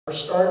For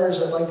starters,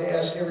 I'd like to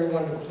ask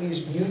everyone to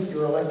please mute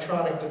your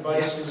electronic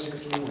devices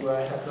if you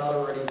have not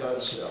already done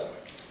so.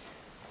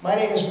 My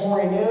name is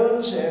Maury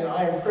Nunes, and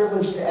I am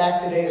privileged to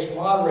act today as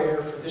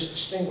moderator for this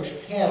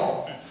distinguished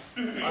panel.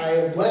 I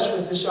am blessed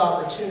with this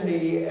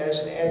opportunity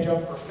as an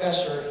adjunct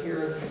professor here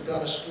at the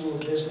McDonough School of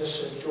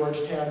Business at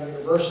Georgetown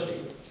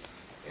University.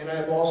 And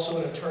I am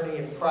also an attorney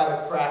in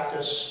private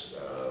practice,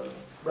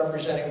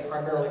 representing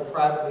primarily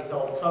privately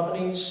held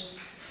companies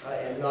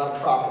and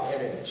nonprofit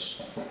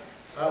entities.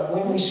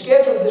 When we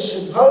scheduled this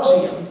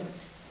symposium,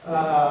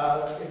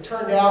 it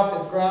turned out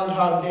that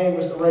Groundhog Day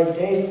was the right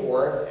day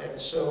for it, and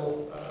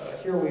so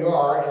here we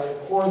are. And in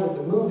accord with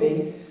the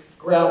movie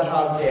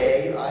Groundhog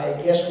Day, I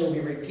guess we'll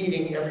be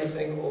repeating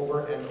everything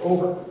over and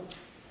over.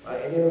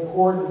 And in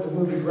accord with the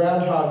movie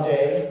Groundhog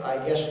Day, I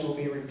guess we'll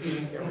be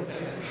repeating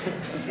everything.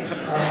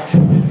 All right.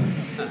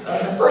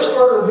 The first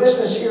order of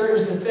business here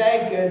is to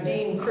thank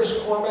Dean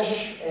Chris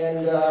Cormish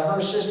and her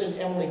assistant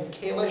Emily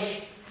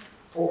Kalish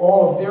for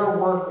all of their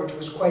work, which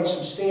was quite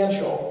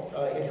substantial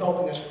in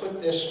helping us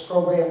put this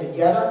program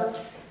together.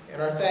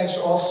 And our thanks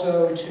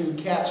also to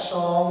Kat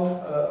Song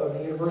of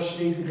the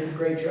university, who did a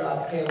great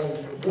job handling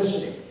the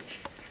publicity.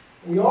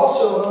 We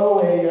also owe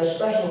a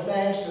special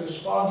thanks to the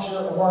sponsor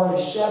of our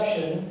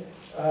reception,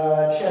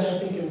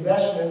 Chesapeake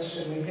Investments,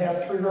 and we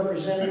have three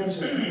representatives,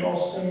 if you can all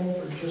stand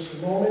for just a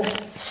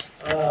moment.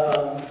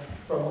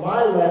 From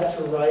my left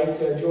to right,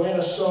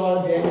 Joanna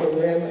Saw, Daniel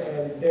Lim,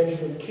 and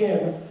Benjamin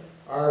Kim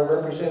are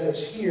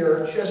representatives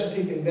here.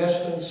 Chesapeake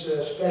Investments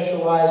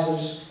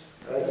specializes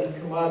in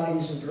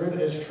commodities and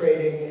derivatives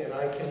trading, and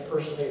I can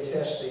personally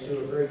attest they do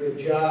a very good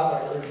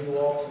job. I urge you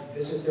all to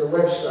visit their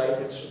website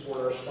and support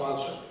our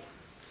sponsor.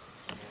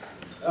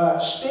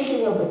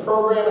 Speaking of the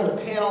program and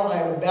the panel I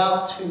am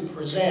about to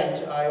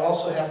present, I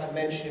also have to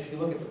mention, if you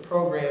look at the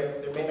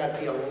program, there may not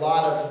be a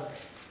lot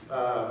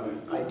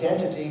of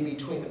identity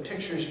between the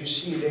pictures you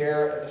see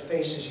there and the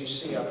faces you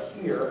see up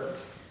here.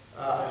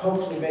 I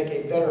hopefully make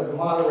a better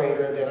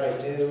moderator than I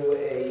do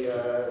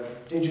a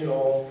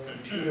digital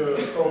computer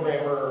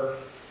programmer,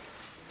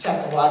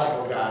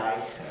 technological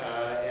guy,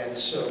 and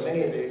so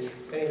many of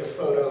the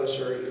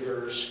photos are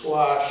either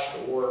squashed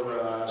or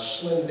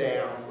slimmed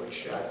down,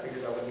 which I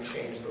figured I wouldn't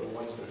change the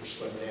ones that are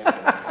slimmed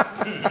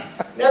down.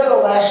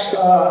 Nevertheless,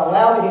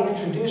 allow me to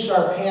introduce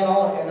our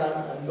panel, and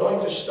I'm going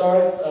to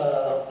start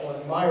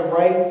on my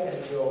right,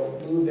 and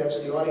we'll move, that's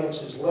the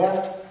audience's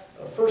left.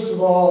 First of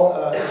all,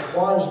 is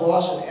Barnes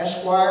Lawson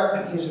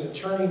Esquire. He's an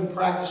attorney who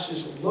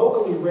practices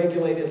locally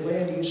regulated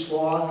land use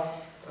law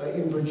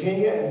in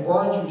Virginia. And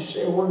Barnes, would you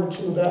say a word or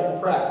two about your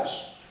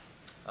practice?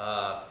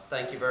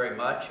 Thank you very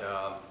much.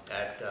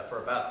 For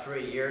about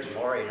 3 years,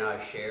 Maury and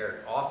I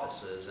shared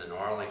offices in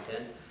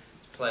Arlington.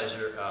 It's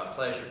a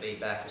pleasure to be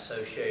back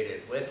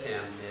associated with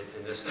him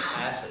in this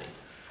capacity.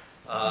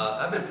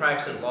 I've been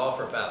practicing law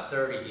for about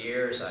 30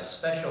 years. I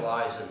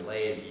specialize in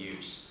land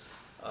use.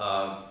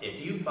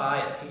 If you buy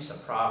a piece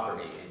of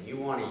property and you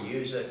want to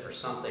use it for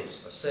something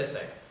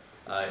specific,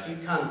 if you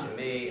come to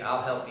me,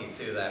 I'll help you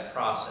through that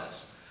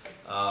process.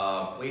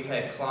 We've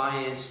had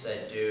clients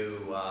that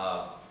do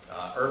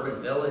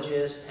urban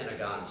villages,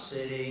 Pentagon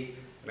City,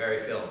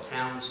 Merrifield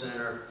Town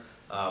Center.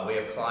 We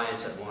have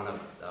clients that want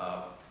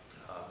to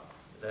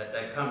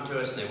that come to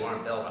us and they want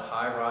to build a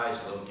high-rise.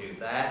 We'll do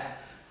that.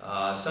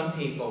 Some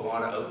people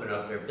want to open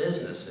up their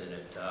business in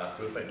it. A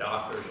group of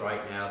doctors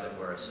right now that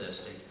we're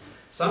assisting.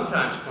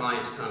 Sometimes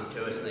clients come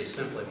to us and they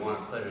simply want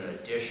to put an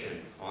addition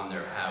on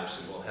their house,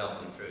 and we'll help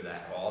them through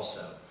that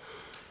also.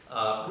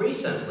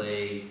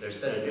 Recently, there's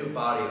been a new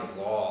body of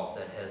law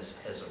that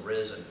has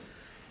arisen,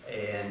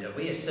 and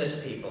we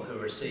assist people who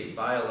receive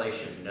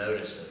violation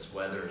notices,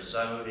 whether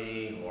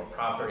zoning or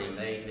property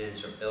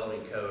maintenance or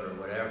building code or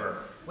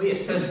whatever. We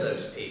assist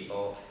those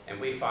people, and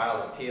we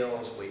file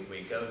appeals. We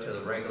go to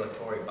the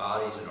regulatory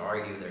bodies and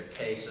argue their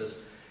cases.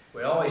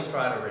 We always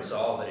try to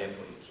resolve it if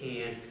we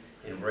can.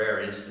 In rare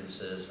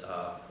instances,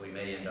 we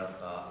may end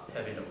up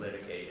having to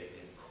litigate it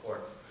in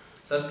court.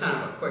 So that's kind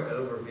of a quick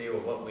overview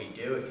of what we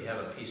do. If you have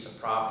a piece of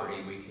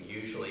property, we can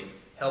usually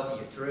help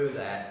you through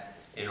that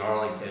in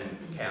Arlington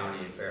County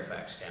and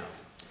Fairfax County.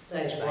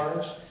 Thanks,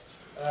 Barnes.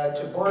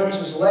 To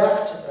Barnes'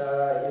 left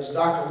is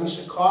Dr.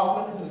 Lisa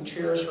Kaufman, who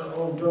chairs her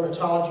own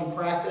dermatology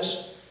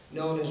practice,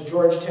 known as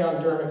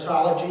Georgetown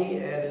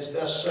Dermatology, and is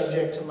thus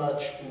subject to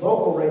much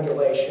local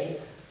regulation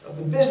of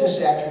the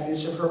business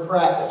attributes of her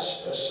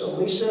practice. So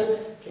Lisa,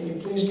 can you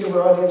please give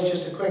our audience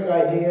just a quick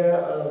idea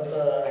of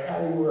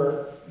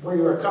where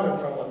you were coming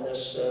from on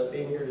this,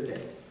 being here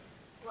today?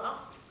 Well,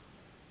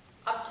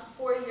 up to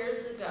 4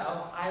 years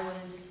ago, I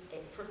was a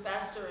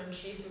professor and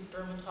chief of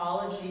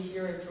dermatology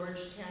here at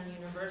Georgetown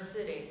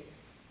University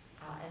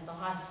at the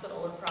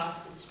hospital across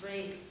the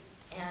street.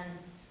 And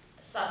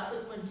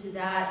subsequent to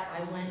that,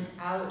 I went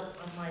out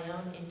on my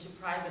own into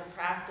private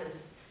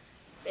practice.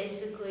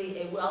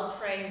 Basically a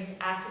well-trained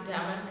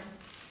academic,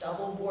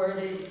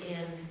 double-boarded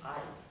in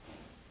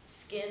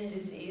skin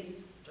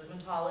disease,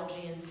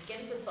 dermatology and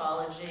skin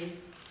pathology,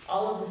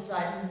 all of a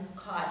sudden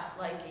caught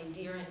like a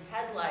deer in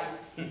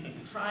headlights,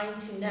 trying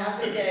to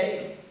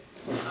navigate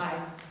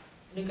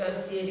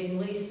negotiating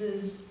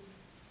leases,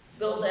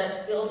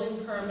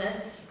 building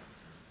permits,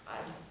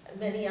 and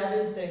many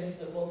other things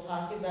that we'll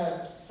talk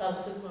about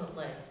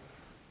subsequently.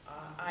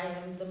 I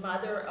am the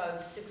mother of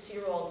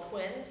 6-year-old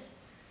twins,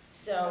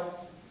 so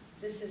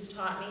this has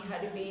taught me how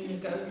to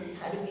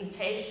be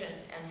patient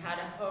and how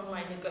to hone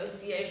my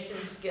negotiation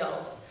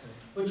skills,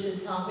 which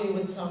has helped me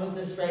with some of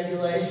this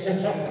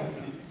regulation.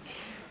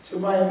 To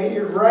my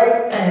immediate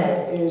right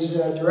is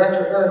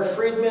Director Eric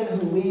Friedman,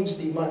 who leads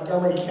the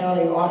Montgomery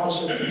County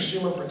Office of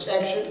Consumer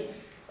Protection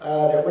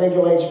that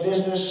regulates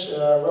business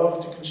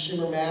relative to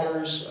consumer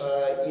matters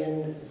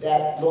in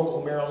that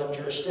local Maryland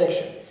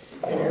jurisdiction.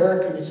 And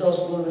Eric, can you tell us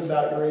a little bit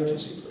about your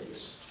agency,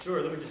 please?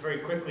 Sure. Let me just very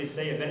quickly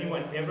say, if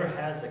anyone ever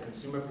has a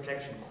consumer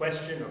protection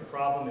question or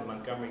problem in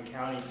Montgomery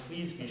County,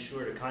 please be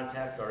sure to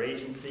contact our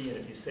agency. And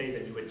if you say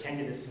that you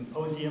attended a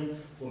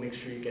symposium, we'll make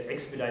sure you get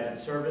expedited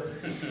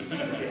service.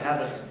 If you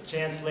have a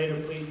chance later,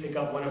 please pick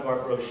up one of our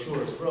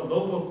brochures. We're a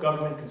local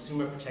government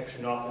consumer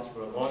protection office.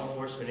 We're a law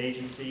enforcement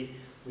agency.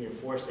 We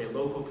enforce a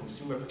local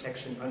Consumer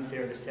Protection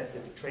Unfair and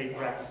Deceptive Trade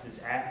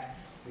Practices Act.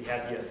 We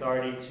have the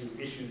authority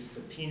to issue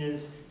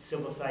subpoenas,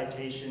 civil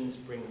citations,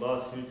 bring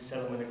lawsuits,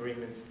 settlement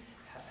agreements,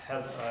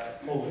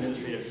 hold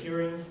administrative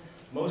hearings.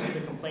 Most of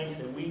the complaints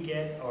that we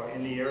get are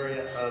in the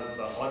area of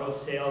auto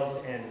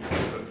sales and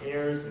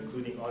repairs,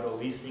 including auto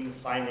leasing,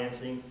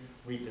 financing,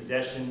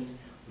 repossessions.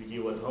 We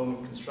deal with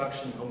home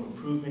construction, home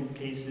improvement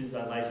cases,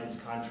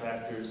 unlicensed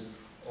contractors,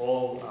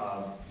 all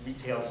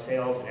retail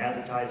sales and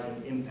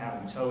advertising,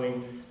 impound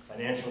towing,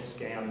 financial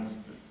scams,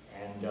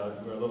 and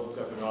we're a local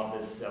government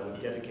office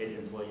with dedicated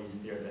employees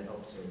there to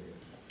help serve you.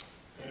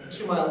 And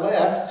to my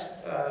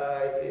left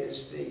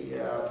is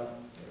the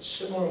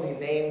similarly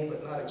named,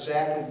 but not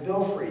exactly,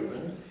 Bill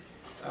Friedman,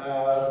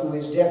 who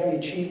is Deputy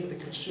Chief of the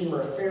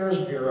Consumer Affairs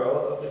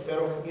Bureau of the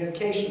Federal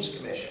Communications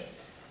Commission.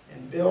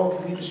 And Bill,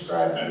 can you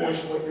describe for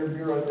us what your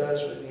bureau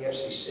does within the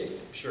FCC?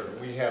 Sure.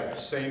 We have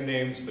same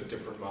names but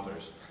different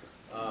mothers.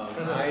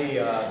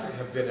 I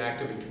have been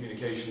active in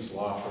communications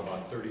law for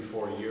about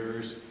 34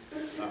 years.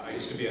 I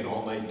used to be an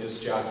all-night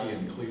disc jockey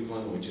in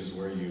Cleveland, which is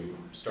where you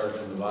start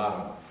from the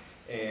bottom.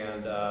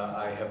 And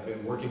I have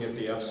been working at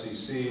the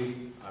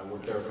FCC. I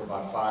worked there for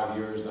about 5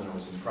 years, then I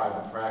was in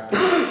private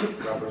practice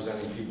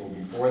representing people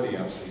before the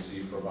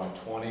FCC for about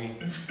 20.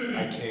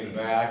 I came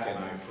back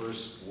and I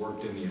first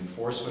worked in the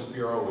Enforcement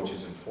Bureau, which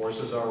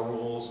enforces our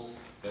rules,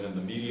 then in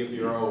the Media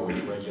Bureau, which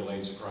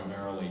regulates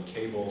primarily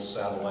cable,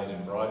 satellite,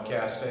 and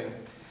broadcasting.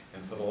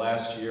 And for the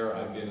last year,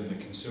 I've been in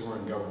the Consumer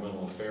and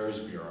Governmental Affairs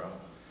Bureau.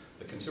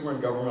 The Consumer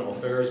and Governmental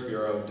Affairs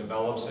Bureau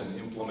develops and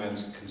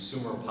implements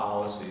consumer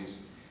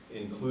policies,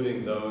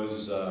 including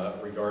those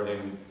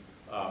regarding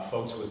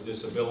folks with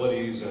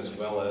disabilities as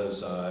well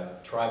as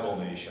tribal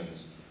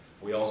nations.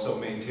 We also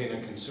maintain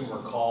a consumer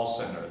call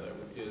center that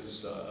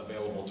is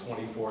available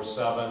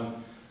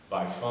 24/7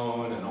 by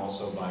phone and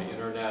also by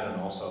internet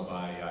and also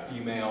by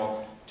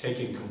email,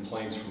 taking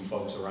complaints from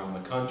folks around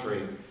the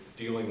country,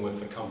 dealing with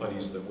the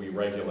companies that we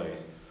regulate.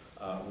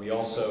 We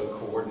also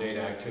coordinate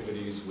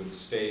activities with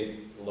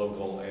state,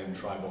 local, and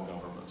tribal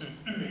governments.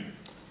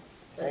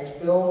 Thanks,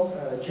 Bill.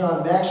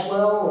 John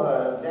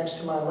Maxwell, next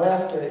to my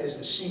left, is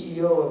the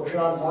CEO of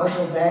John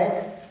Marshall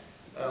Bank,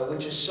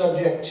 which is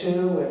subject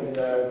to and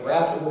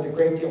grappling with a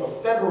great deal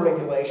of federal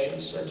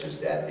regulations, such as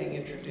that being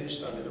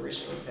introduced under the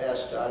recently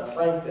passed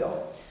Dodd-Frank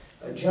bill.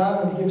 John,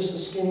 will you give us the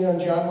skinny on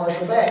John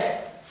Marshall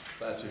Bank?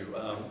 Glad to.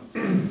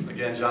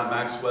 Again, John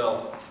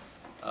Maxwell.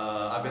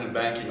 I've been in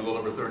banking a little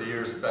over 30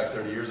 years. In fact,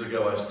 30 years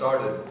ago, I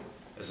started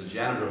as a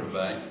janitor of a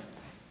bank.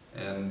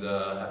 And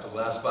after the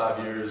last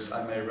 5 years,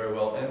 I may very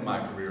well end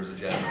my career as a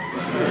janitor of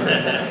a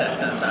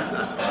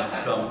bank. So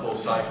I've come full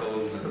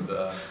cycle. And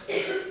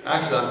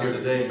actually, I'm here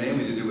today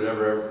mainly to do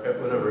whatever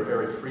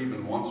Eric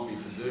Friedman wants me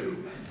to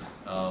do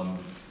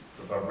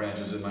with our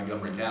branches in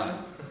Montgomery County.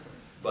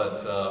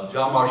 But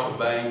John Marshall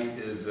Bank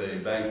is a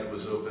bank that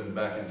was opened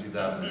back in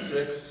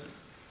 2006.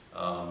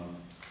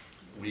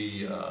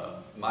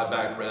 My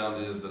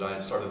background is that I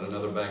had started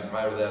another bank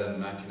prior to that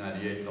in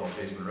 1998 called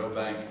Case Monroe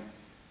Bank.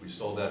 We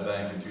sold that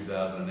bank in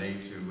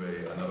 2008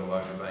 to another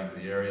larger bank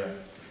in the area.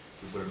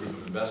 We put a group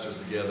of investors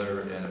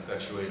together and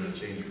effectuated a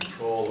change of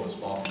control of a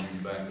small community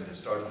bank that had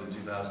started in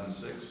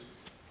 2006.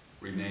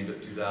 Renamed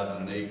it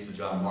 2008 to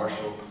John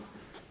Marshall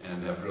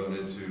and have grown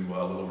it to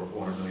a little over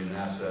 400 million in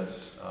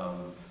assets.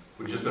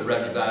 We've just been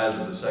recognized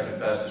as the second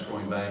fastest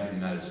growing bank in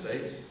the United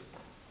States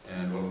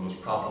and one of the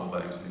most profitable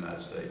banks in the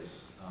United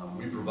States.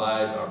 We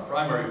provide, our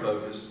primary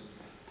focus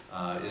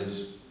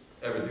is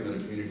everything that a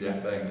community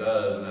bank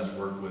does, and that's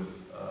work with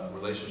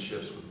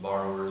relationships with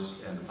borrowers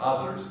and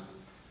depositors.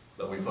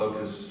 But we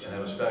focus and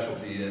have a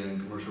specialty in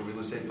commercial real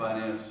estate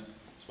finance,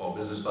 small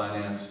business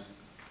finance,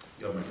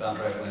 government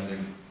contract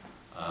lending,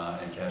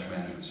 and cash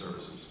management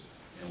services.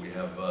 And we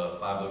have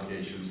 5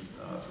 locations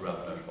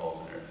throughout the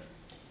metropolitan area.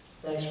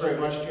 Thanks very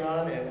much,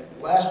 John. And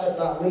last but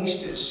not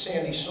least is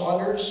Sandy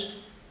Saunders,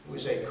 who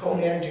is a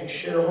co-managing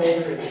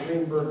shareholder in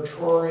Greenberg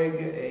Traurig,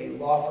 a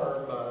law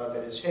firm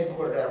that is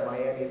headquartered out of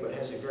Miami but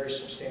has a very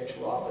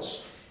substantial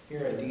office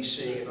here in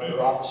DC and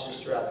other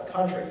offices throughout the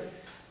country.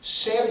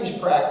 Sandy's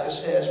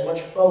practice has much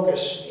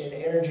focus in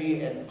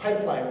energy and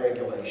pipeline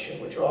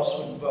regulation, which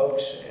also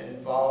invokes and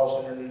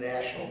involves an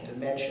international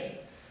dimension.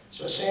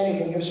 So Sandy,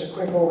 can you give us a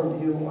quick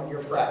overview on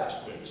your practice,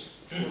 please?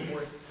 Sure,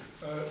 Board.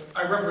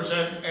 I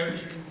represent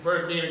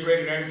vertically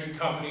integrated energy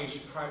companies,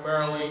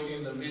 primarily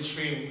in the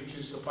midstream, which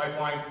is the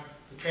pipeline,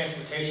 the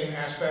transportation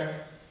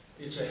aspect.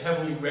 It's a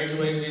heavily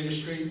regulated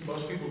industry.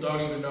 Most people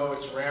don't even know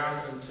it's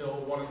around until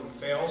one of them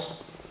fails.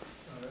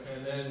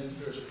 And then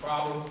there's a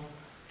problem.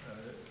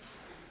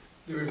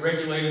 They're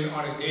regulated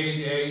on a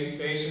day-to-day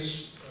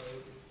basis,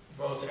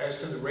 both as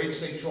to the rates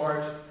they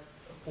charge.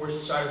 Of course,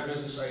 the side of the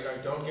business I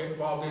don't get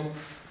involved in.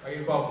 I get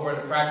involved more in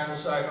the practical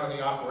side on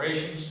the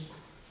operations.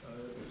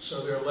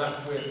 So they're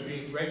left with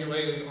being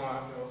regulated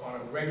on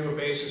a regular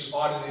basis,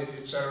 audited,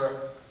 et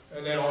cetera.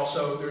 And then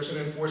also there's an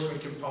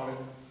enforcement component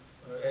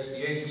as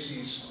the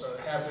agencies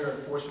have their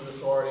enforcement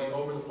authority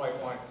over the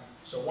pipeline.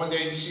 So one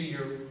day you see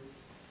your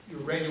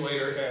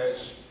regulator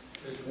as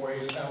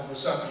Maurice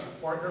Alvis up as your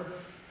partner,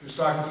 who's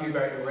talking to you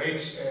about your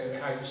rates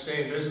and how you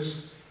stay in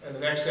business. And the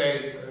next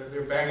day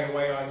they're banging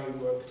away on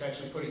you,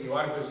 potentially putting you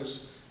out of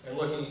business and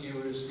looking at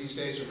you as these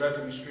days a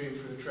revenue stream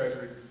for the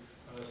Treasury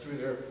through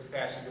their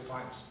capacity to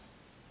finance.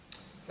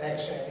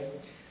 Thanks, Sandy.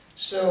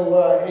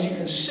 So as you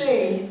can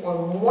see,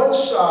 on one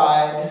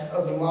side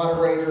of the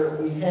moderator,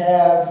 we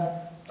have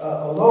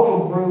a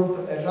local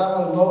group, and not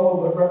only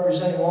local, but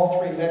representing all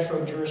three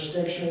metro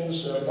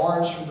jurisdictions,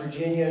 Barnes from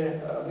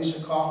Virginia,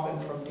 Lisa Kaufman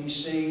from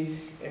DC,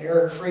 and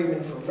Eric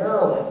Friedman from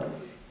Maryland.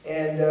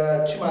 And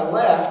to my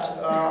left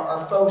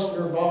are folks that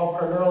are involved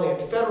primarily in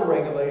federal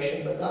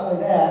regulation, but not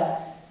only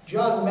that,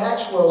 John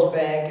Maxwell's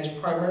bank is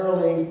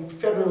primarily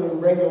federally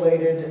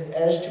regulated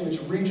as to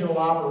its regional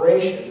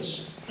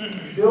operations.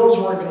 Bill's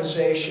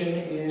organization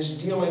is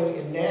dealing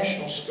in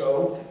national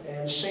scope,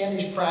 and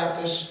Sandy's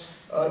practice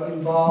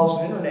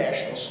involves an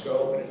international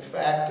scope. And in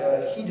fact,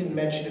 he didn't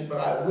mention it, but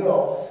I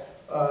will.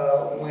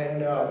 When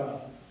the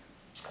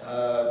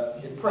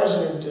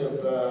president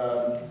of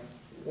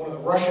one of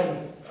the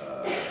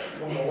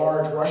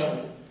large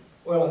Russian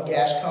oil and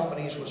gas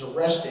companies was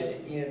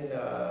arrested in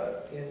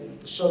the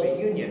Soviet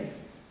Union,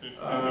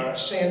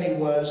 Sandy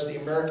was the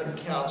American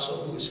counsel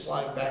who was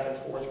flying back and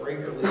forth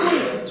regularly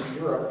to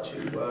Europe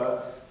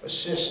to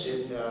assist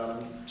in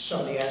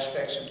some of the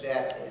aspects of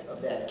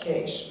that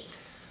case.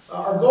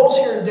 Our goals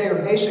here today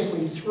are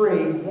basically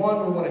three.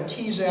 One, we want to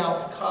tease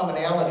out the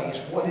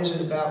commonalities. What is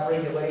it about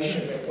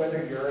regulation that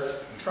whether you're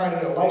trying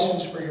to get a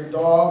license for your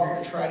dog or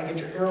you're trying to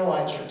get your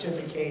airline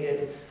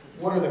certificated,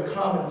 what are the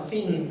common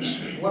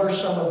themes? What are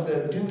some of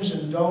the do's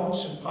and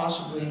don'ts and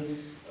possibly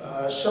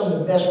some of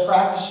the best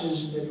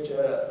practices that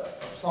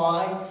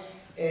apply?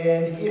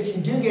 And if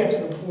you do get to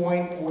the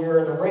point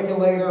where the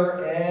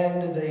regulator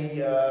and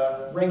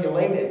the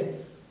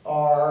regulated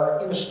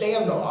are in a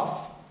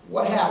standoff,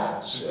 what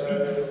happens?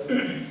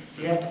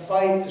 You have to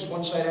fight? Does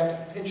one side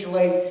have to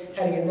capitulate?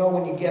 How do you know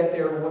when you get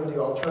there? What are the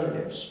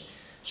alternatives?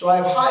 So I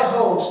have high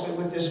hopes that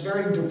with this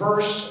very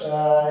diverse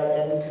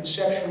and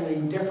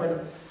conceptually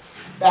different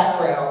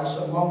backgrounds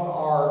among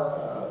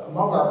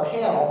our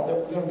panel, that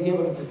we're going to be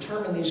able to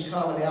determine these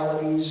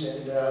commonalities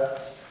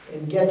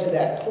and get to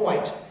that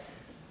point.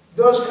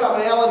 Those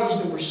commonalities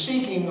that we're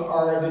seeking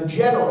are the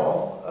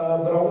general,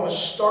 but I want to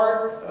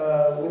start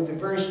with the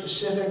very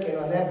specific, and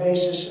on that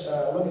basis,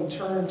 let me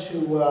turn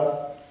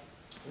to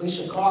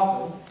Lisa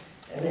Kaufman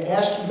and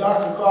ask you,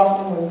 Dr.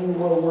 Kaufman, when you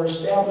were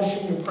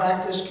establishing your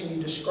practice, can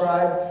you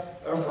describe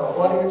for our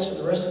audience and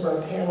the rest of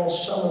our panel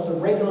some of the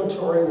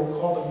regulatory,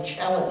 we'll call them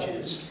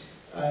challenges,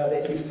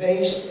 that you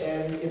faced,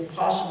 and if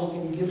possible,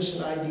 can you give us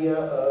an idea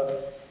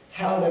of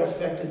how that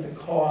affected the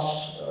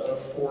costs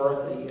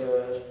for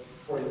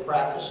the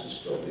practice and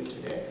still do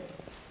today?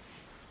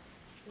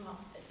 Well,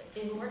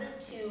 in order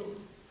to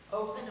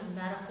open a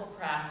medical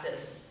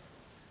practice,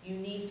 you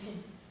need to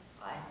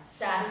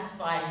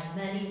satisfy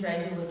many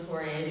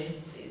regulatory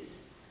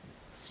agencies,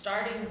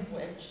 starting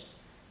with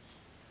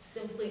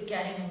simply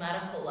getting a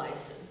medical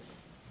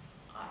license.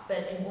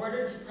 But in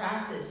order to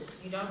practice,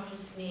 you don't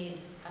just need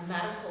a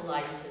medical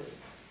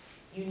license.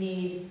 You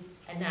need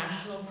a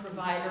national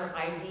provider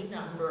ID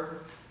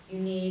number. You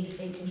need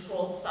a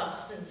controlled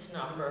substance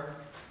number,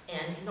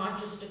 and not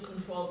just a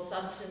controlled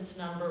substance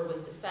number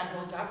with the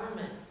federal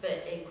government,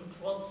 but a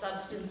controlled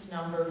substance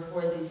number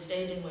for the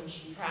state in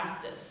which you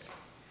practice.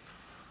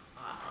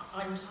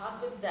 On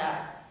top of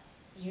that,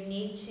 you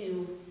need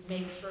to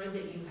make sure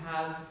that you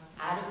have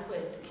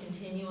adequate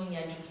continuing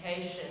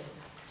education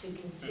to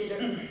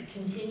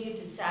continue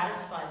to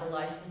satisfy the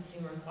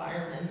licensing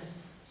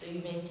requirements so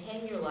you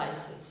maintain your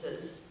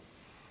licenses.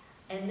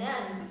 And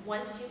then,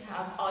 once you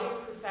have all your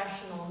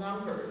professional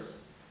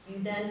numbers, you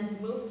then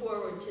move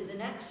forward to the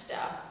next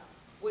step,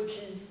 which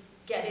is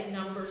getting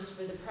numbers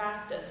for the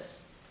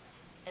practice.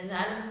 And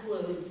that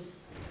includes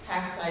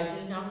tax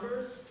ID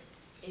numbers.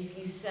 If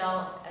you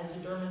sell, as a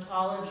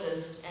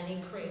dermatologist,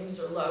 any creams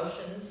or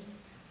lotions,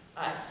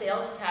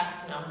 sales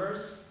tax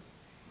numbers,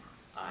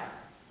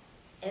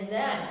 and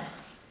then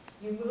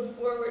you move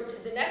forward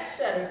to the next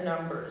set of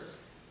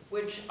numbers,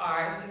 which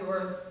are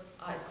your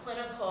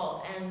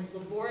clinical and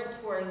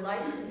laboratory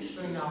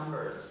licensure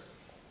numbers.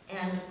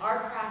 And our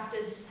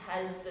practice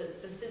has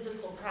the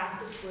physical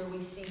practice where we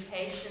see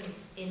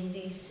patients in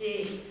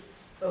DC,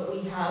 but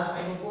we have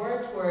a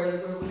laboratory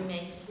where we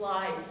make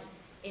slides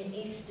in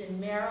Easton,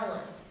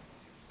 Maryland.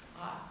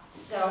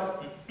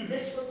 So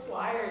this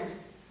required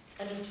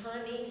an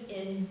attorney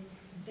in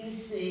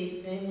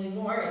DC, namely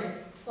Maury,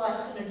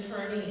 plus an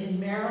attorney in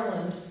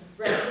Maryland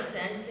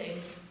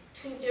representing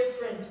 2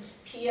 different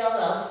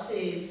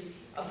PLLCs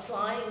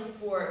applying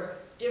for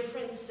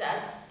different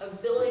sets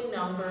of billing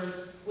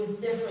numbers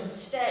with different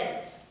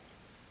states.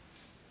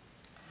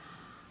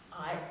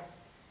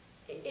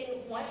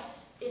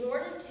 In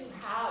order to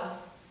have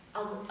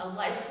a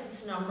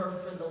license number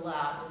for the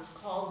lab, it's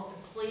called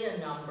a CLIA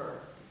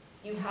number,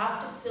 you have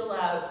to fill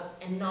out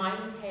a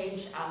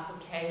 9-page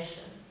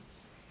application.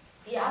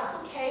 The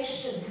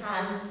application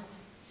has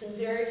some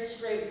very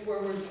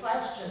straightforward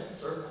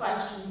questions, or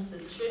questions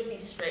that should be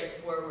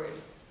straightforward.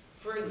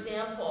 For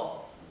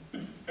example,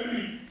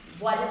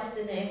 what is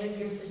the name of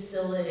your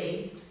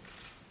facility?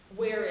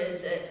 Where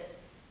is it?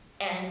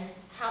 And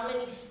how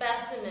many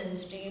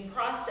specimens do you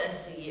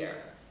process a year?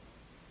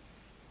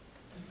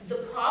 The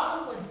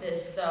problem with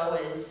this, though,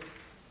 is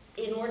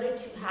in order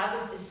to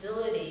have a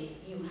facility,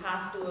 you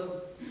have to have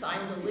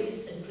signed a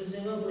lease and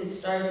presumably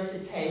started to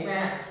pay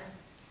rent.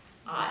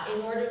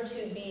 In order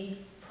to be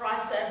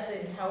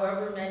processing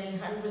however many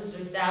hundreds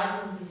or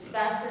thousands of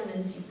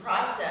specimens you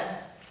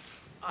process,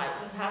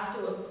 you have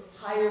to have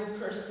hired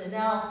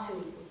personnel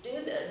to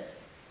do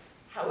this.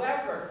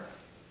 However,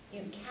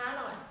 you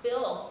cannot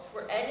bill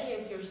for any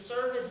of your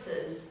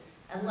services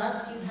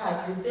unless you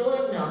have your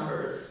billing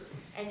numbers,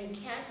 and you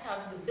can't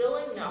have the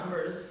billing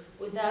numbers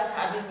without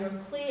having your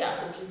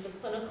CLIA, which is the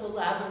Clinical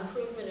Lab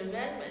Improvement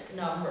Amendment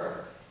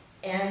number.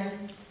 And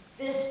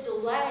this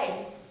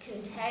delay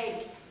can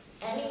take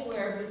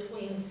anywhere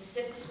between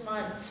 6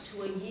 months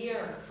to a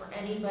year for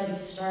anybody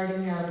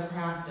starting out a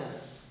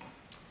practice.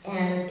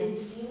 And it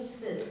seems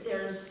that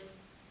there's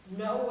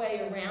no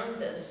way around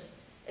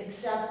this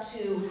except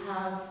to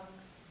have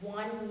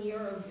 1 year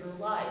of your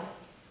life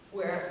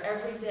where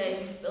every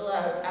day you fill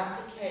out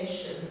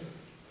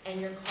applications and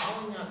you're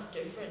calling up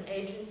different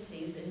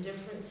agencies in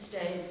different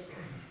states,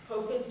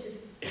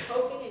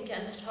 hoping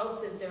against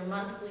hope that their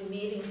monthly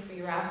meeting for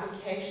your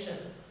application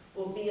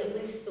will be at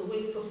least the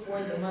week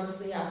before the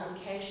monthly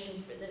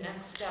application for the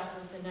next step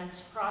of the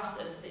next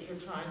process that you're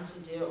trying to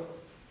do.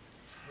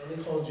 Let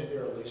me hold you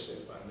there, Lisa,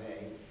 if I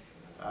may.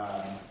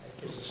 That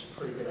gives us a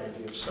pretty good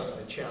idea of some of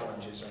the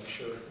challenges. I'm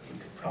sure you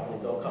could probably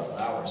go a couple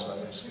hours on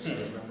this because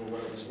I remember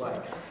what it was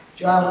like.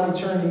 John, let me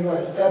turn to you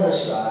on the federal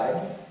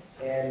side.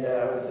 And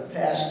with the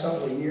past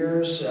couple of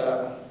years,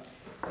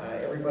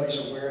 everybody's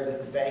aware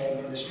that the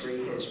banking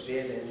industry has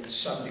been in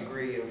some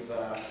degree of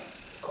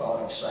call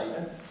it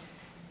excitement.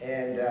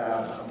 And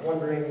I'm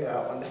wondering,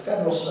 on the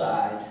federal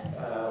side,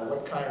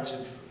 what kinds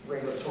of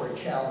regulatory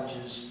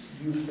challenges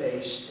you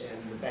faced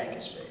and the bank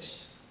has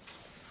faced?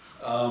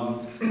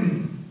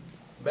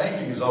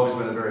 Banking has always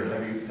been a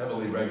very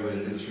heavily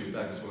regulated industry. In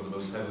fact, it's one of the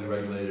most heavily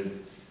regulated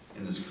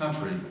in this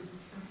country.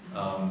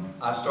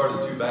 I've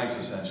started 2 banks,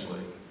 essentially.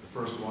 The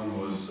first one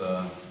was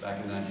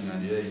back in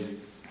 1998.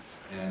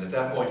 And at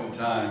that point in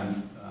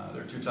time,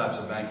 there are 2 types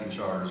of banking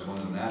charters. One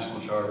is a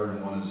national charter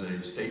and one is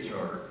a state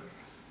charter.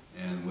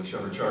 And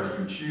whichever charter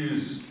you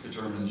choose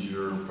determines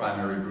your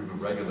primary group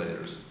of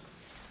regulators,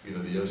 either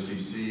the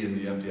OCC and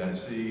the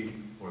FDIC,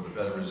 or the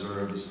Federal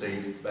Reserve, the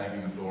State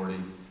Banking Authority,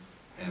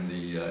 and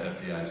the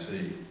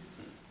FDIC.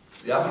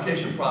 The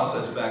application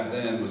process back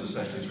then was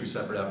essentially 3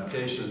 separate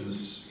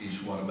applications,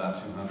 each one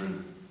about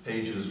 200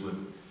 pages, with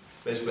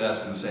basically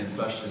asking the same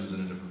questions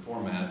in a different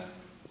format.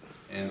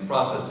 And the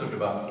process took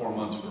about 4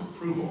 months for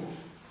approval.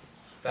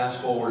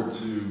 Fast forward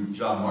to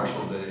John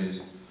Marshall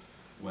days,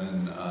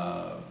 when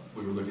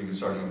we were looking at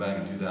starting a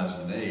bank in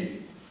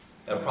 2008.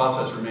 That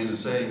process remained the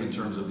same in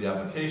terms of the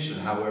application.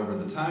 However,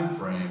 the time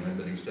frame had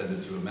been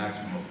extended to a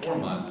maximum of 4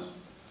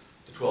 months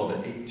to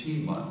 12 to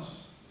 18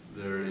 months.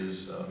 There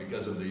is,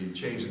 because of the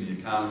change in the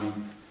economy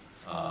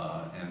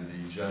and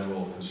the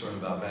general concern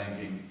about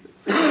banking,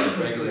 the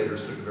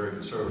regulators took a very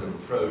conservative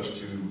approach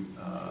to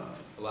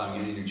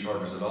allowing any new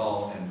charters at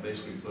all and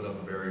basically put up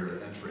a barrier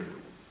to entry.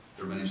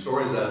 There are many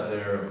stories out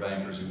there of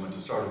bankers who went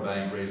to start a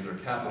bank, raised their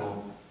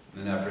capital,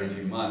 and then after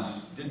 18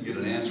 months, didn't get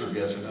an answer,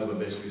 yes or no, but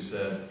basically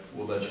said,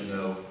 we'll let you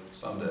know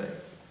someday.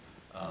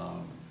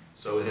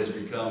 So it has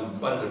become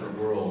quite a different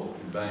world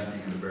in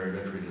banking, and the barrier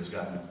to entry has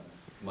gotten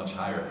much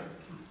higher.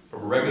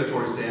 From a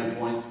regulatory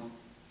standpoint,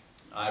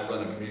 I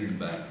run a community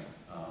bank.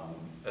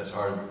 It's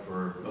hard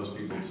for most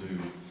people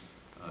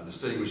to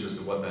distinguish as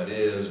to what that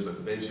is,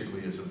 but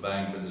basically it's a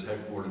bank that is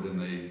headquartered in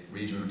the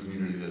region or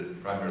community that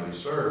it primarily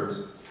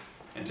serves.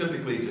 And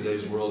typically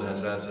today's world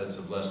has assets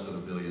of less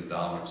than $1 billion.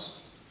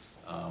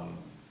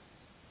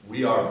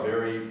 We are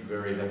very,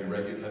 very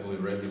heavily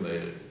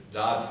regulated.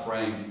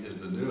 Dodd-Frank is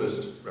the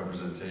newest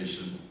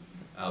representation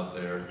out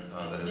there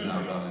that has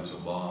now gone into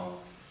law,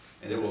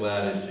 and it will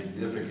add a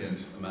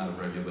significant amount of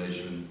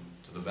regulation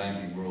to the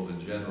banking world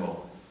in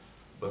general.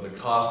 but the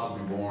cost will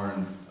be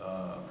borne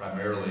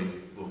primarily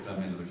will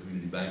come into the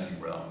community banking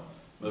realm.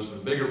 Most of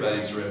the bigger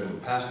banks are able to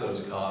pass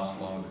those costs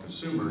along to the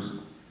consumers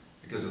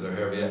because of their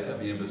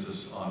heavy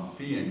emphasis on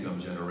fee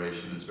income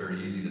generation. It's very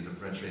easy to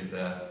differentiate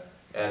that,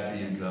 add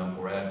fee income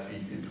or add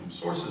fee income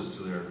sources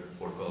to their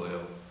portfolio,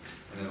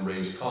 and then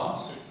raise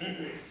costs.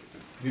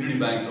 Community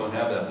banks don't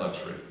have that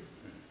luxury.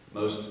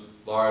 Most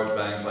large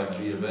banks like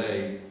B of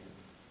A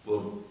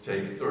will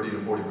take 30 to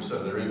 40%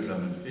 of their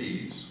income in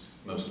fees.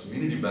 Most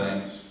community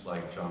banks,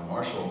 like John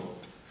Marshall,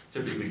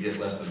 typically get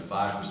less than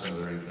 5% of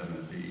their income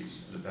in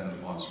fees, depending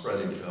upon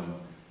spread income,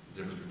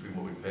 the difference between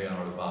what we pay on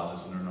our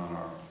deposits and earn on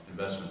our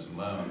investments and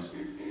loans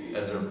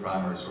as their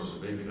primary source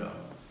of income.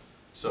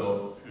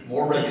 So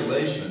more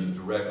regulation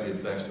directly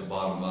affects the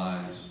bottom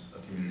lines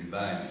of community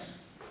banks.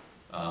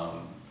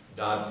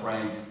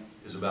 Dodd-Frank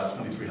is about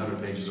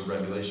 2,300 pages of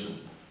regulation.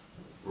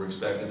 We're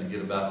expected to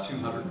get about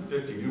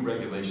 250 new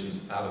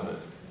regulations out of it.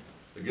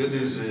 The good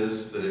news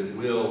is that it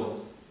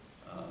will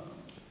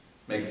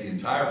make the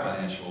entire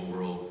financial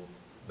world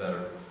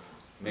better,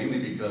 mainly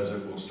because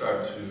it will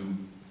start to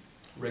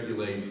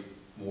regulate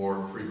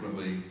more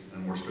frequently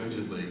and more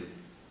stringently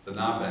the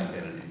non-bank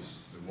entities,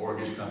 the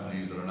mortgage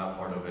companies that are not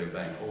part of a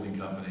bank holding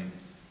company,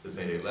 the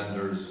payday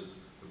lenders,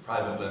 the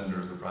private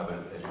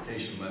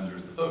education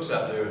lenders, the folks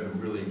out there who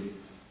really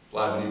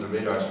fly beneath the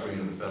radar screen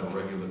of the federal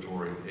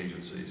regulatory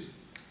agencies.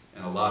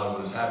 And a lot of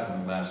what has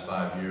happened in the last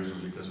 5 years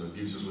was because of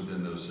abuses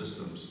within those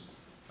systems.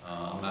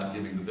 I'm not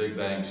giving the big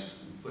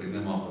banks, putting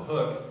them off the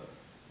hook,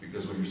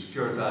 because when you're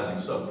securitizing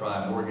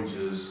subprime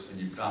mortgages and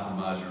you've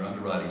compromised your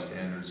underwriting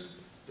standards,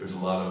 there's a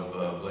lot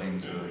of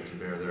blame to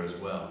bear there as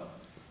well.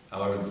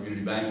 However, in the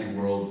community banking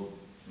world,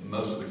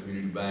 most of the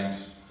community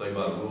banks play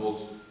by the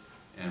rules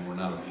and were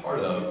not a part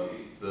of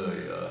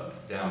the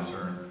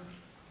downturn,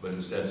 but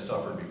instead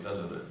suffered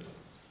because of it.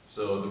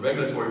 So the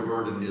regulatory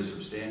burden is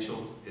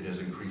substantial. It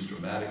has increased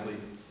dramatically.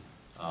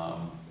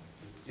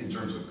 In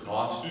terms of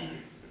cost,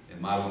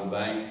 in my little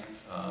bank,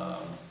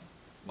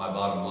 my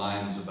bottom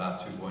line is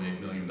about $2.8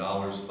 million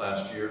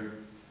last year.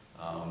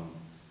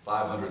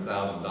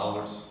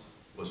 $500,000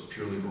 was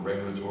purely for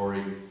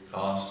regulatory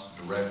costs,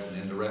 direct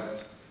and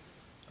indirect.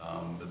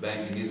 The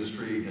banking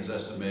industry has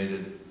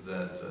estimated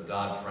that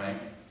Dodd-Frank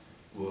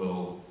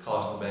will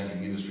cost the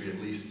banking industry at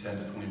least $10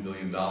 to $20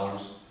 billion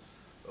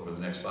over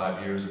the next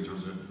 5 years in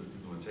terms of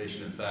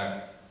implementation. In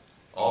fact,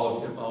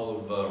 all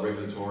of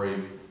regulatory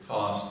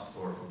costs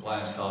or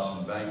compliance costs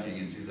in banking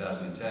in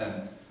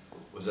 2010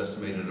 was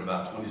estimated at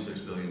about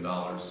 $26 billion.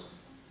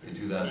 In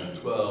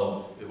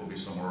 2012, it will be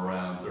somewhere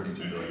around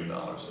 $32 billion.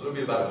 So there'll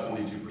be about a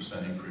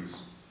 22%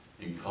 increase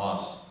in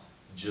costs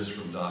just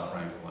from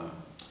Dodd-Frank alone.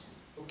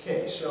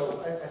 Okay,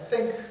 so I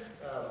think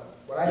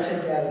what I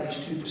take out of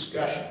these two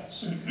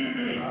discussions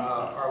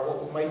are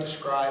what we might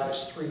describe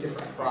as three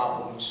different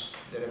problems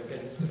that have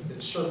been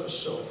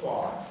surfaced so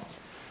far.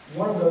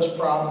 One of those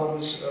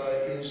problems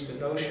is the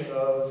notion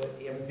of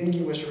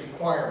ambiguous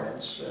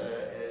requirements,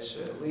 as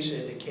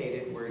Lisa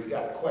indicated, where you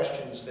got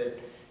questions that,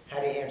 how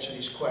do you answer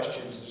these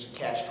questions? There's a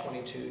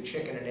catch-22,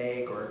 chicken and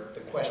egg, or the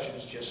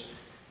questions just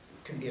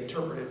can be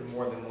interpreted in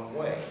more than one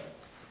way.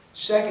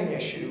 Second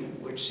issue,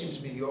 which seems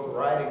to be the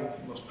overriding,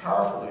 most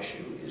powerful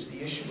issue, is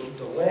the issue of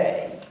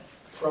delay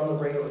from the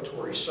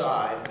regulatory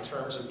side in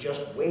terms of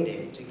just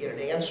waiting to get an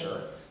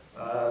answer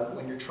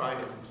when you're trying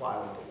to comply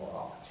with the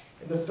law.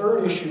 And the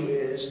third issue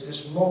is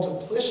this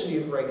multiplicity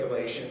of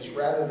regulations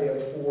rather than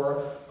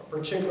for a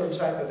particular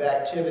type of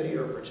activity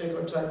or a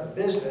particular type of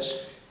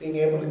business being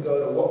able to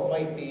go to what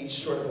might be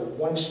sort of a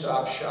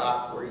one-stop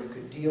shop where you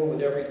could deal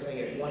with everything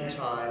at one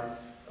time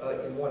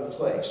in one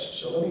place.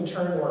 So let me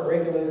turn to our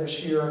regulators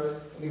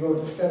here. Let me go to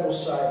the federal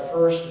side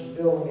first. And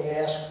Bill, let me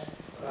ask,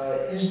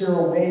 is there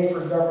a way for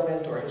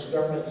government, or has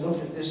government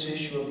looked at this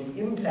issue of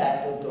the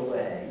impact of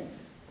delay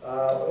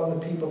on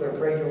the people that it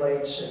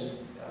regulates, and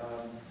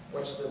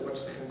what's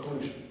the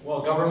conclusion?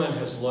 Well, government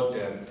has looked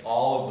at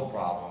all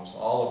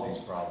of these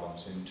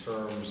problems in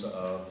terms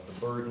of the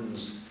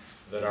burdens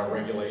that our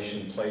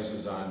regulation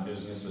places on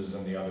businesses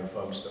and the other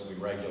folks that we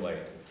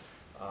regulate.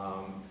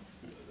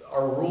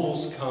 Our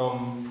rules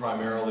come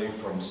primarily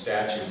from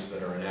statutes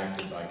that are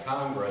enacted by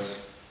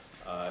Congress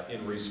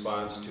in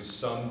response to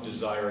some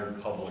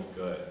desired public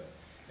good.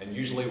 And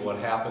usually what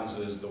happens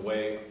is the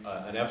way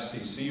an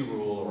FCC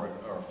rule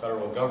or a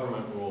federal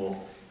government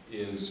rule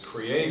is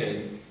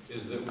created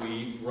is that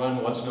we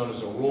run what's known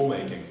as a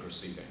rulemaking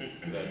proceeding.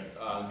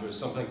 That there's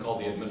something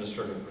called the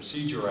Administrative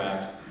Procedure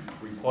Act,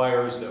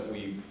 requires that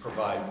we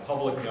provide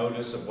public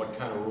notice of what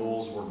kind of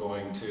rules we're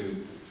going to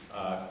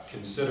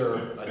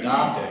consider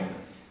adopting,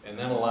 and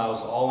then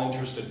allows all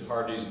interested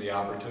parties the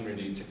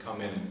opportunity to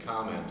come in and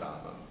comment on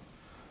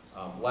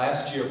them.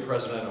 Last year,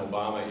 President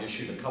Obama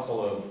issued a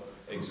couple of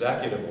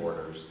executive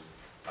orders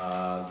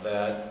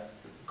that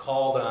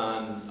called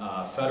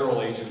on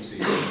federal agencies,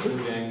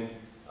 including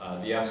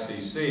the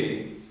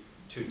FCC,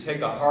 to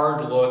take a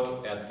hard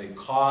look at the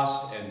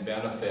cost and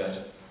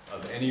benefit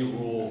of any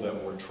rule that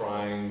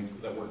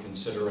we're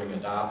considering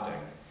adopting.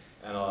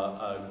 And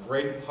a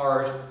great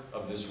part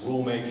of this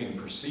rulemaking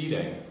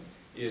proceeding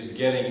is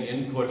getting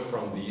input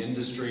from the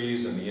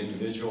industries and the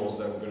individuals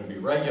that we're going to be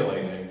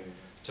regulating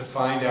to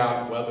find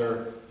out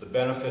whether the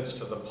benefits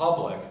to the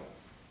public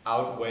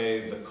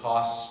outweigh the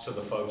costs to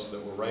the folks that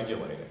we're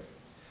regulating.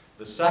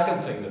 The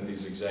second thing that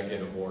these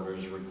executive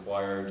orders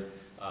required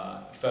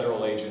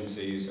federal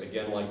agencies,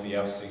 again like the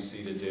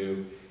FCC, to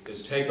do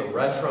is take a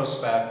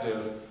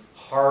retrospective,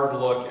 hard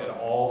look at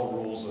all the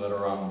rules that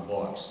are on the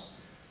books.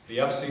 The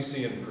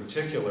FCC in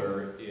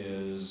particular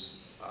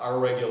our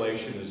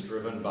regulation is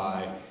driven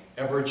by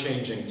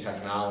ever-changing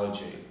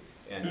technology,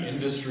 and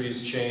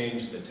industries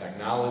change, the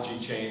technology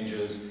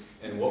changes,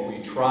 and what we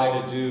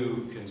try to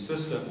do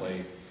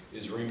consistently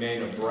is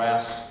remain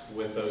abreast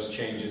with those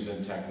changes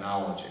in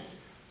technology.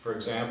 For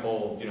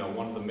example,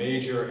 one of the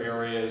major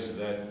areas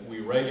that we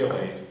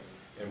regulate,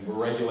 and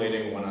we're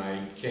regulating when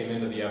I came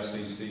into the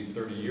FCC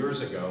 30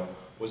 years ago,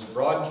 was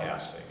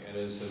broadcasting. And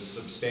it has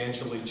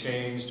substantially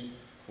changed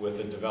with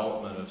the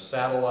development of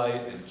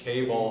satellite and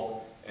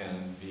cable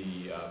and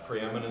the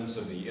preeminence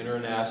of the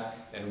internet.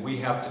 And we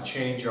have to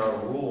change our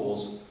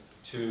rules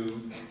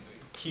to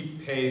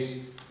keep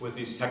pace with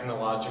these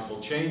technological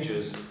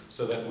changes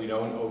so that we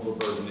don't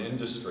overburden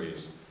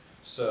industries.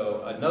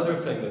 So another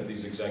thing that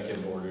these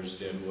executive orders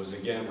did was,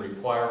 again,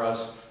 require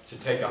us to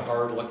take a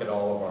hard look at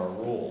all of our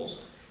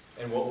rules.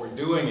 And what we're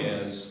doing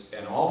is,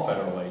 and all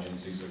federal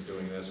agencies are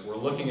doing this, we're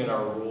looking at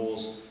our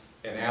rules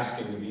and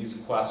asking these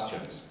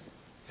questions.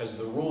 Has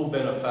the rule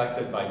been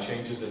affected by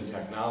changes in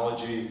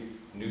technology,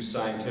 new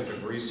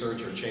scientific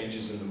research, or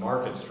changes in the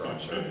market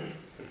structure?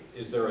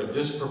 Is there a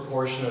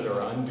disproportionate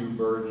or undue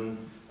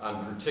burden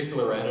on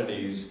particular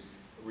entities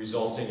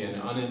resulting in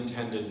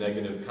unintended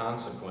negative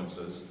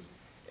consequences?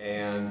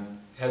 And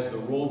has the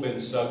rule been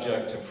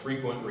subject to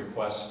frequent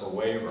requests for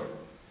waiver?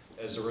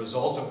 As a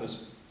result of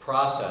this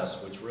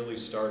process, which really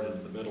started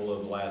in the middle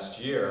of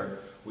last year,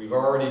 we've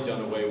already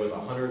done away with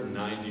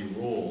 190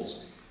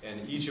 rules,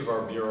 and each of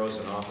our bureaus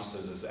and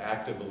offices is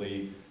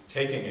actively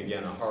taking,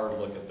 again, a hard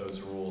look at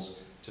those rules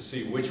to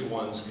see which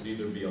ones could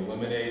either be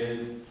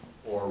eliminated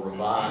or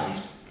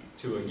revised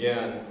to,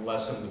 again,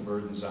 lessen the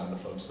burdens on the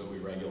folks that we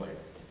regulate.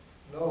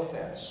 No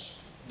offense,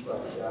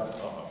 but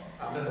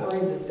I'm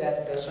worried that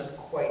that doesn't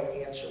quite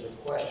answer the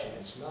question.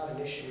 It's not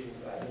an issue,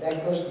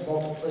 that goes to the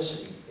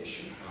multiplicity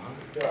issue,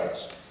 it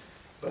does.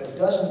 But it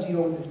doesn't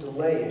deal with the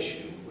delay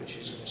issue, which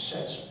is in a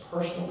sense a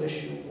personal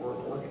issue or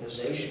an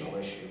organizational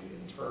issue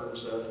in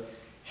terms of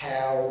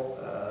how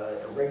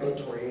a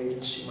regulatory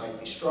agency might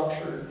be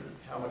structured,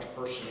 how much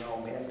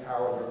personnel,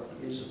 manpower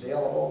there is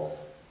available,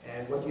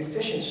 and what the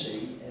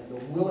efficiency and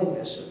the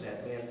willingness of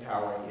that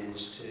manpower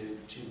is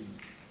to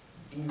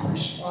be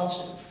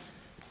responsive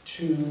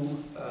to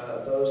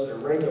those that are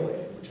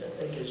regulated, which I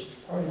think is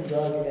part of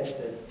the argument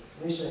that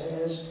Lisa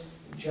has.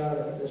 John,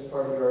 I think that's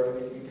part of the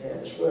argument you've had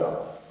as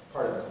well,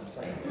 part of the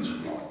complaint as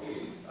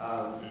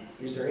well.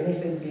 Is there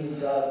anything being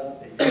done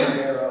that you're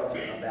aware of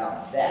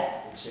about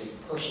that? It's a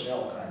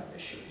personnel kind of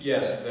issue.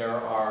 Yes,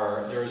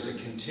 there's a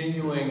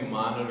continuing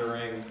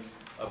monitoring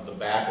of the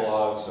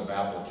backlogs of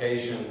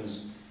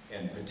applications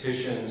and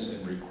petitions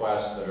and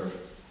requests that are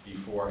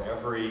before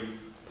every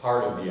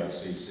part of the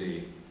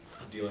FCC,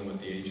 dealing with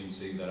the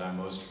agency that I'm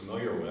most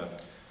familiar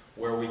with,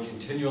 where we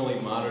continually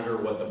monitor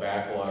what the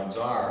backlogs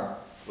are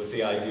with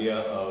the idea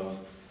of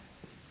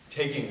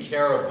taking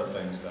care of the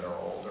things that are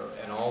older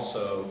and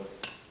also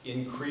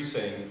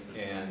increasing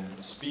and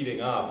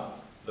speeding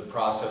up the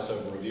process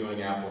of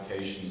reviewing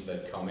applications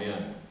that come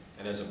in.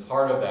 And as a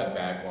part of that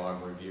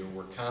backlog review,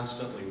 we're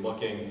constantly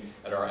looking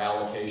at our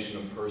allocation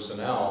of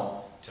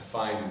personnel to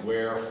find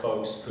where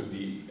folks could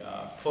be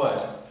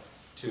put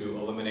to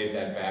eliminate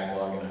that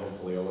backlog and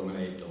hopefully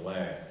eliminate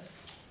delay.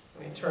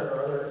 Let me turn to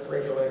our other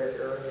regulator,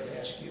 Eric, and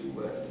ask you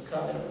to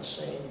comment on the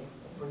same,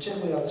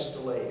 particularly on this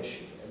delay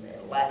issue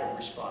and lack of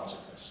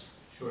responsiveness.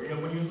 Sure.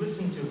 When you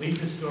listen to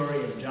Lisa's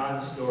story and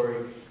John's story,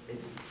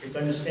 it's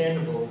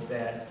understandable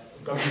that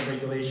government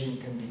regulation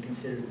can be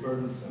considered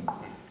burdensome.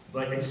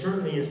 But it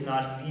certainly is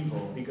not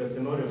evil, because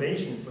the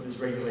motivation for this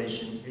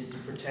regulation is to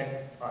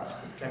protect us,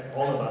 to protect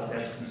all of us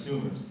as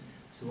consumers.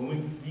 So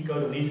when we go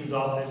to Lisa's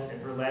office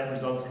and her lab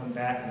results come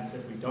back and it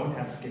says we don't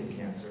have skin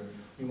cancer,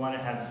 we want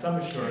to have some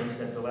assurance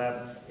that the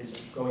lab is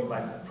going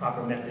by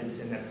proper methods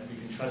and that we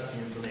can trust the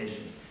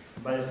information.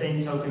 And by the same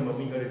token, when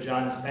we go to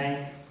John's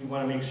bank, we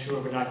want to make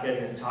sure we're not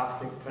getting a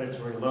toxic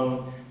predatory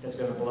loan that's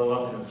going to blow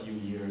up in a few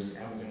years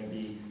and we're going to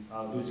be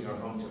losing our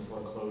home to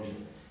foreclosure.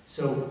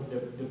 So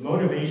the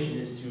motivation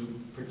is to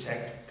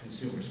protect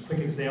consumers. Quick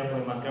example,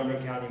 in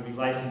Montgomery County, we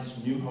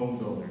license new home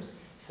builders.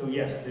 So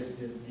yes, the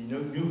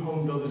new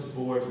home builders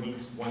board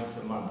meets once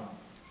a month,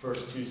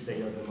 first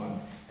Tuesday of the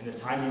month. And the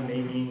timing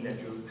may mean that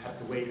you have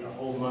to wait a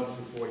whole month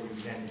before you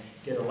can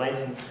get a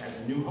license as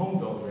a new home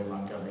builder in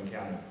Montgomery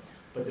County.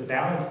 But the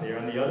balance there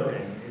on the other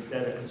end is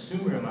that a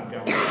consumer in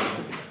Montgomery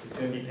County is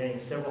going to be paying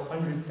several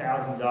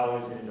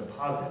 $100,000s in a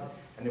deposit.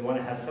 And they want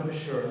to have some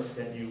assurance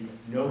that you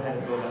know how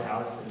to build a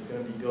house, that it's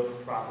going to be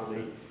built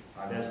properly,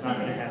 that's not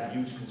going to have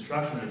huge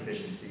construction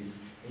deficiencies.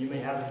 And you may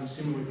have a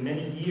consumer with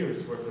many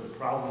years worth of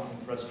problems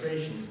and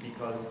frustrations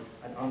because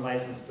an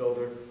unlicensed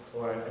builder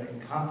or an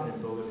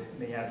incompetent builder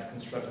may have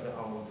constructed the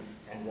home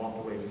and walked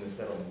away from the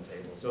settlement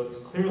table. So it's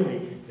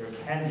clearly there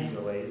can be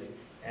delays,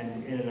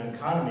 and in an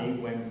economy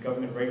when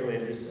government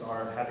regulators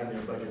are having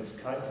their budgets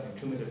cut and the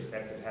cumulative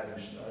effect of having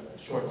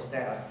short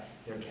staff,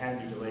 there can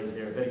be delays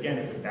there. But again,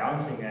 it's a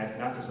balancing act,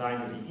 not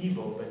designed to be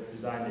evil, but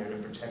designed there to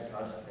protect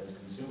us as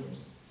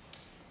consumers.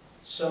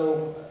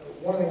 So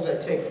one of the things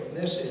I take from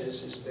this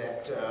is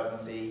that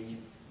the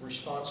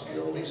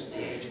responsibilities of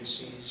the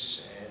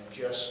agencies and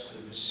just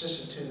the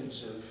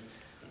vicissitudes of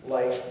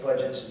life,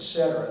 budgets,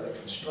 etc., the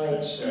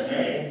constraints have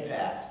an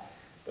impact.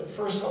 But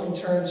first, let me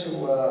turn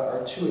to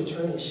our two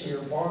attorneys here.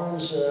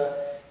 Barnes,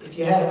 if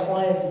you had a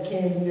client that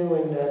came to you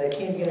and they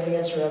can't get an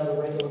answer out of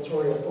the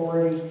regulatory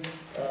authority,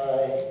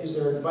 is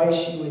there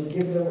advice you would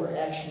give them or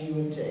action you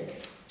would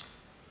take?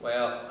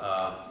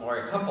 Well,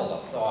 Maury, a couple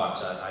of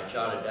thoughts. I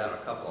jotted down a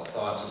couple of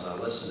thoughts as I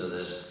listened to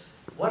this.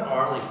 What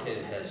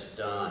Arlington has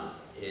done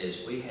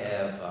is we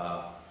have,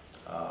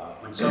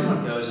 when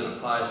someone goes and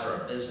applies for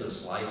a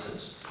business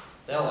license,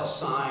 they'll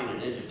assign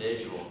an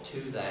individual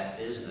to that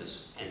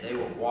business, and they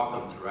will walk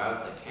them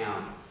throughout the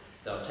county.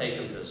 They'll take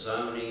them to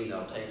zoning,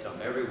 they'll take them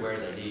everywhere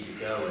they need to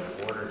go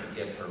in order to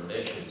get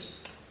permissions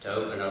to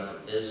open up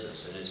a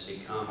business, and it's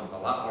become a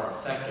lot more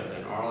effective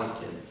in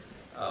Arlington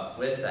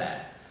with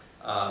that.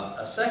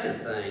 A second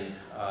thing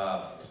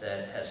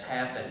that has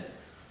happened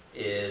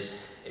is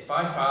if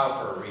I file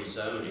for a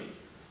rezoning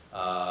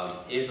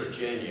in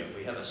Virginia,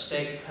 we have a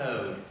state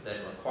code that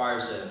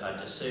requires a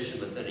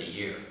decision within a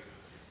year.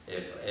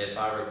 If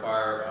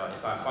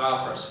I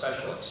file for a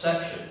special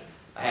exception,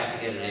 I have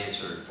to get an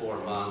answer in 4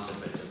 months.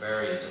 If it's a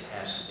variance, it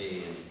has to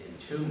be in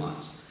 2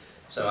 months.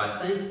 So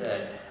I think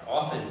that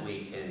often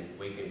we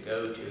can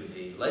go to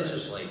the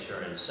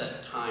legislature and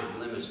set time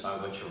limits by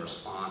which a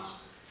response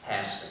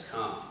has to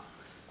come.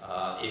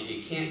 If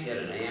you can't get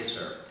an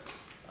answer,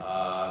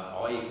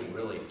 all you can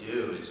really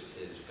do is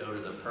go to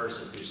the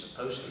person who's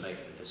supposed to make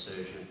the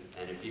decision,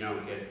 and if you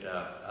don't get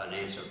an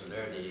answer from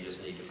there, then you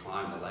just need to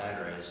climb the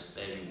ladder as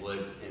you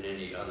would in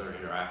any other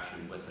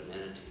interaction with an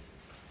entity.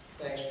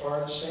 Thanks,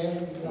 Barnes.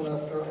 Sam, you want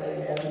to throw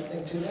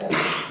anything to that?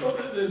 Well,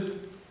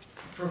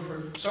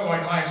 for some of my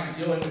clients that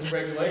dealing with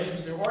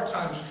regulations, there are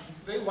times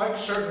they like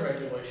certain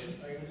regulation.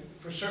 I mean,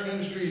 for certain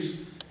industries,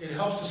 it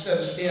helps to set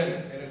a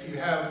standard, and if you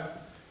have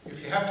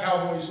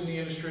cowboys in the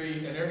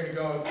industry and they're going to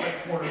go and cut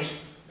corners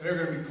and there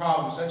are going to be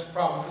problems, that's a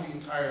problem for the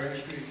entire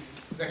industry.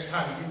 Next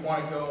time if you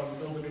want to go and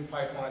build a new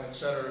pipeline, et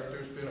cetera, if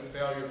there's been a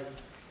failure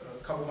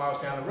a couple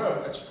miles down the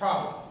road, that's a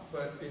problem.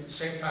 But at the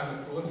same time,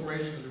 the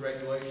proliferation of the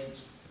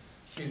regulations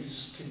can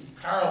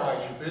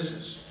paralyze your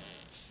business.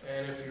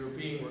 And if you're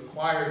being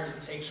required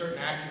to take certain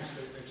actions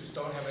that just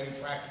don't have any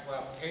practical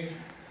application,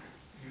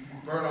 you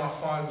burn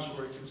off funds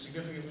or it can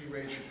significantly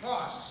raise your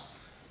costs.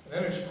 And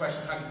then there's a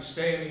question, how do you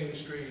stay in the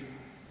industry?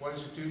 What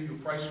does it do to your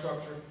price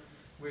structure,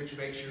 which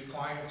makes your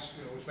clients,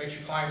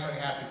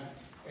 unhappy,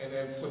 and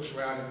then flips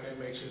around and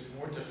makes it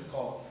more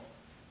difficult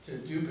to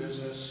do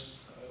business.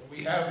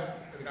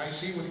 I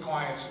see with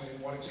clients, and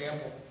in one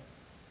example,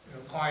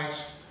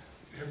 clients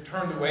have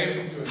turned away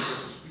from doing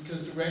business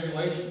because the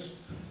regulations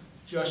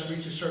just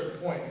reach a certain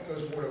point. It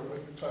goes more to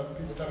what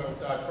people talking about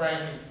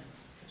Dodd-Frank and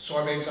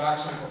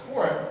Sarbanes-Oxley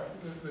before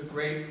it. The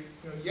great,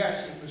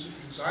 yes, it was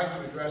designed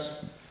to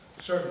address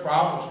certain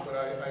problems, but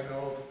I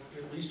know of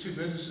at least 2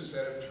 businesses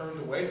that have turned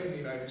away from the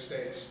United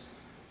States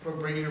from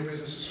bringing their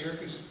businesses here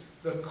because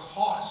the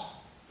cost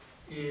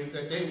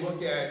that they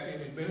look at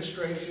in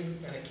administration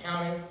and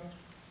accounting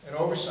and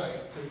oversight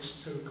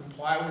to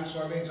comply with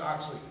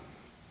Sarbanes-Oxley,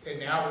 and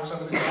now with some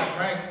of the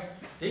Dodd-Frank,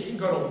 they can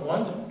go to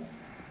London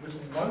with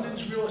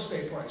London's real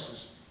estate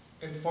prices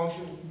and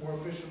function more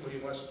efficiently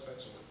and less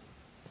expensively.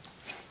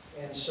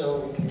 And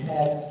so if you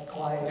had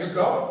clients... They're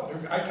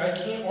going. I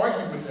can't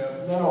argue with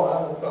them.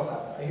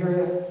 No, I hear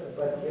you,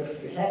 but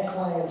if you had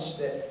clients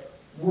that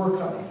were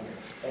coming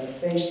here and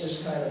faced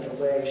this kind of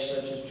delay,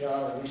 such as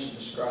John or Lisa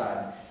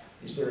described,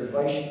 is there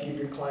advice you give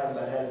your client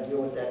about how to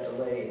deal with that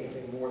delay,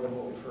 anything more than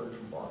what we've heard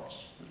from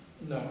Barnes?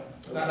 No,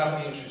 not enough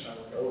on the industry side.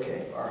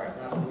 Okay, all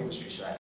right, not from the industry side.